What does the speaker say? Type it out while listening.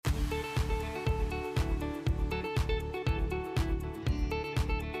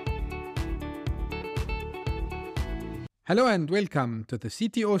Hello and welcome to the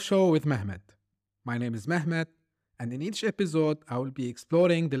CTO show with Mehmet. My name is Mehmet, and in each episode, I will be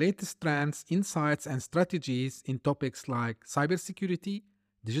exploring the latest trends, insights, and strategies in topics like cybersecurity,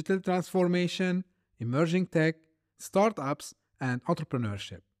 digital transformation, emerging tech, startups, and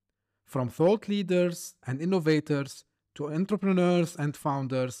entrepreneurship. From thought leaders and innovators to entrepreneurs and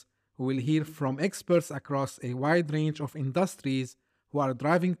founders, we will hear from experts across a wide range of industries who are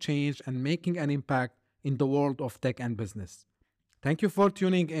driving change and making an impact in the world of tech and business. Thank you for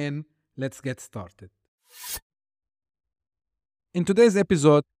tuning in. Let's get started. In today's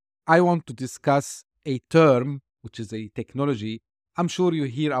episode, I want to discuss a term, which is a technology. I'm sure you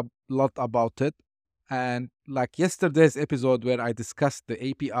hear a lot about it. And like yesterday's episode, where I discussed the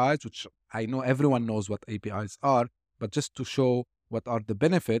APIs, which I know everyone knows what APIs are, but just to show what are the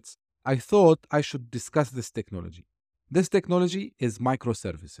benefits, I thought I should discuss this technology. This technology is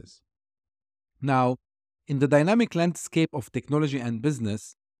microservices. Now, in the dynamic landscape of technology and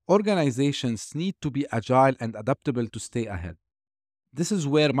business, organizations need to be agile and adaptable to stay ahead. This is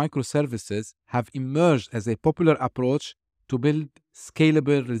where microservices have emerged as a popular approach to build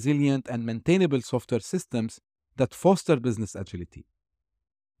scalable, resilient, and maintainable software systems that foster business agility.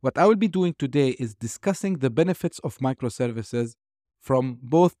 What I will be doing today is discussing the benefits of microservices from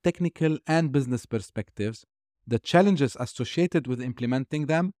both technical and business perspectives, the challenges associated with implementing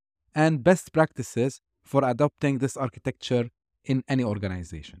them, and best practices for adopting this architecture in any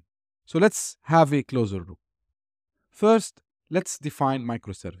organization. So let's have a closer look. First, let's define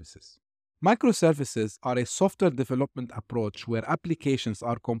microservices. Microservices are a software development approach where applications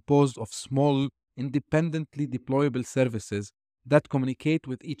are composed of small, independently deployable services that communicate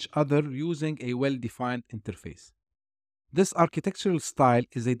with each other using a well-defined interface. This architectural style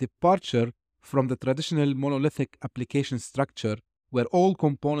is a departure from the traditional monolithic application structure where all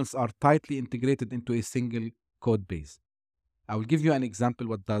components are tightly integrated into a single code base. I will give you an example.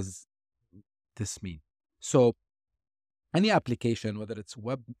 What does this mean? So, any application, whether it's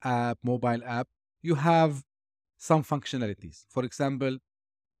web app, mobile app, you have some functionalities. For example,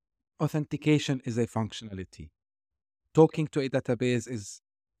 authentication is a functionality. Talking to a database is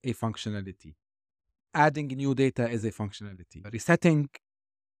a functionality. Adding new data is a functionality. Resetting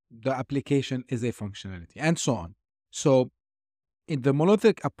the application is a functionality, and so on. So, in the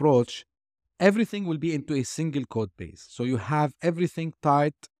monolithic approach, everything will be into a single code base. So you have everything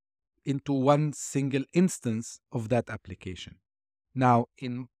tied into one single instance of that application. Now,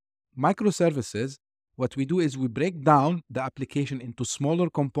 in microservices, what we do is we break down the application into smaller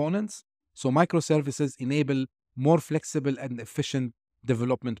components. So microservices enable more flexible and efficient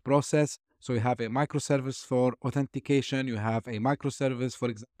development process. So you have a microservice for authentication. You have a microservice, for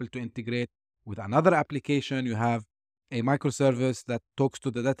example, to integrate with another application. You have a microservice that talks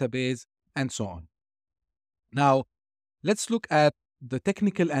to the database, and so on. Now, let's look at the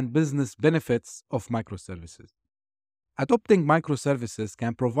technical and business benefits of microservices. Adopting microservices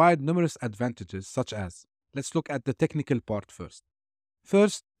can provide numerous advantages, such as, let's look at the technical part first.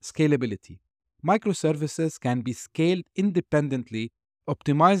 First, scalability. Microservices can be scaled independently,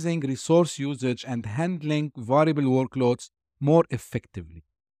 optimizing resource usage and handling variable workloads more effectively.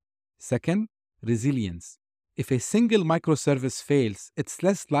 Second, resilience. If a single microservice fails, it's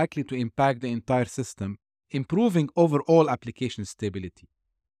less likely to impact the entire system, improving overall application stability.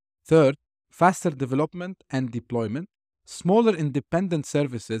 Third, faster development and deployment. Smaller independent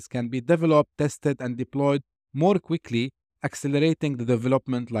services can be developed, tested, and deployed more quickly, accelerating the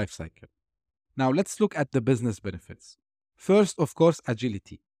development lifecycle. Now, let's look at the business benefits. First, of course,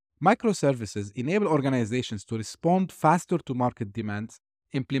 agility. Microservices enable organizations to respond faster to market demands,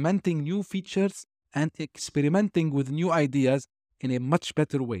 implementing new features and experimenting with new ideas in a much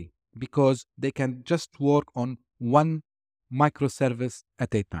better way because they can just work on one microservice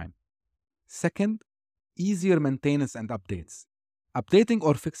at a time. Second, easier maintenance and updates. Updating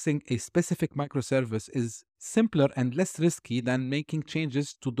or fixing a specific microservice is simpler and less risky than making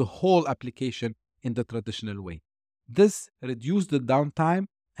changes to the whole application in the traditional way. This reduces the downtime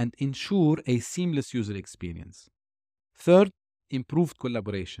and ensure a seamless user experience. Third, improved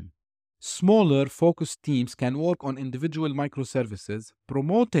collaboration. Smaller, focused teams can work on individual microservices,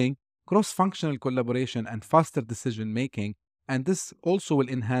 promoting cross-functional collaboration and faster decision-making, and this also will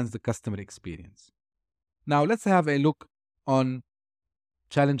enhance the customer experience. Now, let's have a look on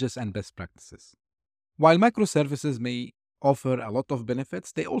challenges and best practices. While microservices may offer a lot of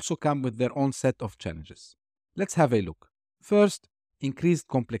benefits, they also come with their own set of challenges. Let's have a look. First, increased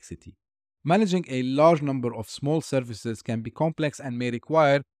complexity. Managing a large number of small services can be complex and may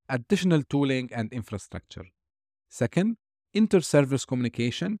require additional tooling and infrastructure. Second, inter-service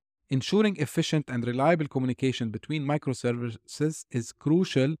communication. Ensuring efficient and reliable communication between microservices is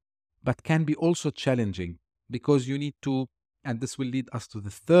crucial, but can be also challenging because you need to, and this will lead us to the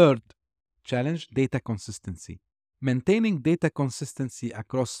third challenge, data consistency. Maintaining data consistency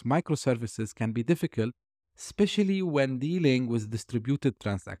across microservices can be difficult, especially when dealing with distributed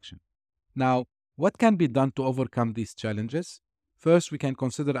transactions. Now, what can be done to overcome these challenges? First, we can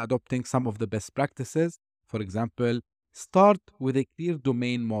consider adopting some of the best practices. For example, start with a clear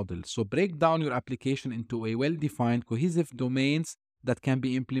domain model. So, break down your application into a well defined, cohesive domains that can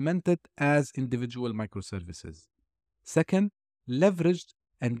be implemented as individual microservices. Second, leverage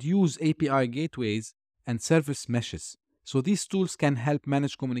and use API gateways and service meshes. So, these tools can help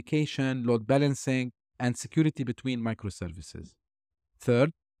manage communication, load balancing, and security between microservices.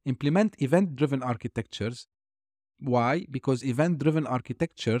 Third, implement event driven architectures. Why? Because event driven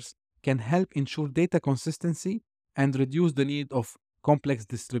architectures can help ensure data consistency and reduce the need of complex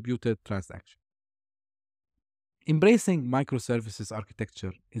distributed transactions. Embracing microservices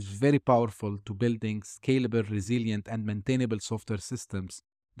architecture is very powerful to building scalable, resilient, and maintainable software systems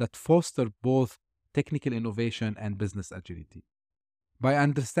that foster both technical innovation and business agility. By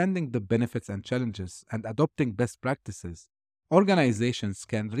understanding the benefits and challenges and adopting best practices, organizations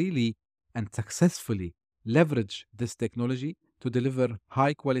can really and successfully leverage this technology to deliver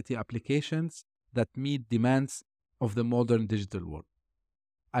high quality applications that meet demands of the modern digital world.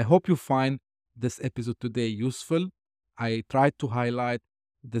 I hope you find this episode today useful. I tried to highlight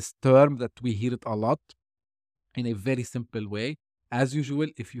this term that we hear it a lot in a very simple way. As usual,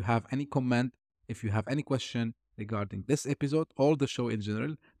 if you have any comment, if you have any question regarding this episode or the show in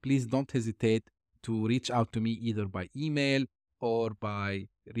general, please don't hesitate to reach out to me either by email or by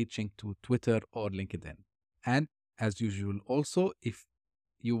reaching to Twitter or LinkedIn. And as usual, also, if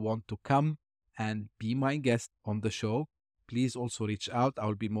you want to come and be my guest on the show, please also reach out.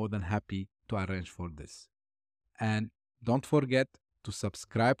 I'll be more than happy to arrange for this. And don't forget to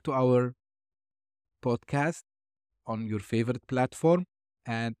subscribe to our podcast on your favorite platform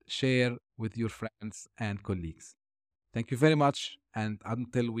and share with your friends and colleagues. Thank you very much. And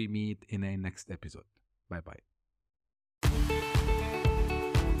until we meet in a next episode. Bye bye.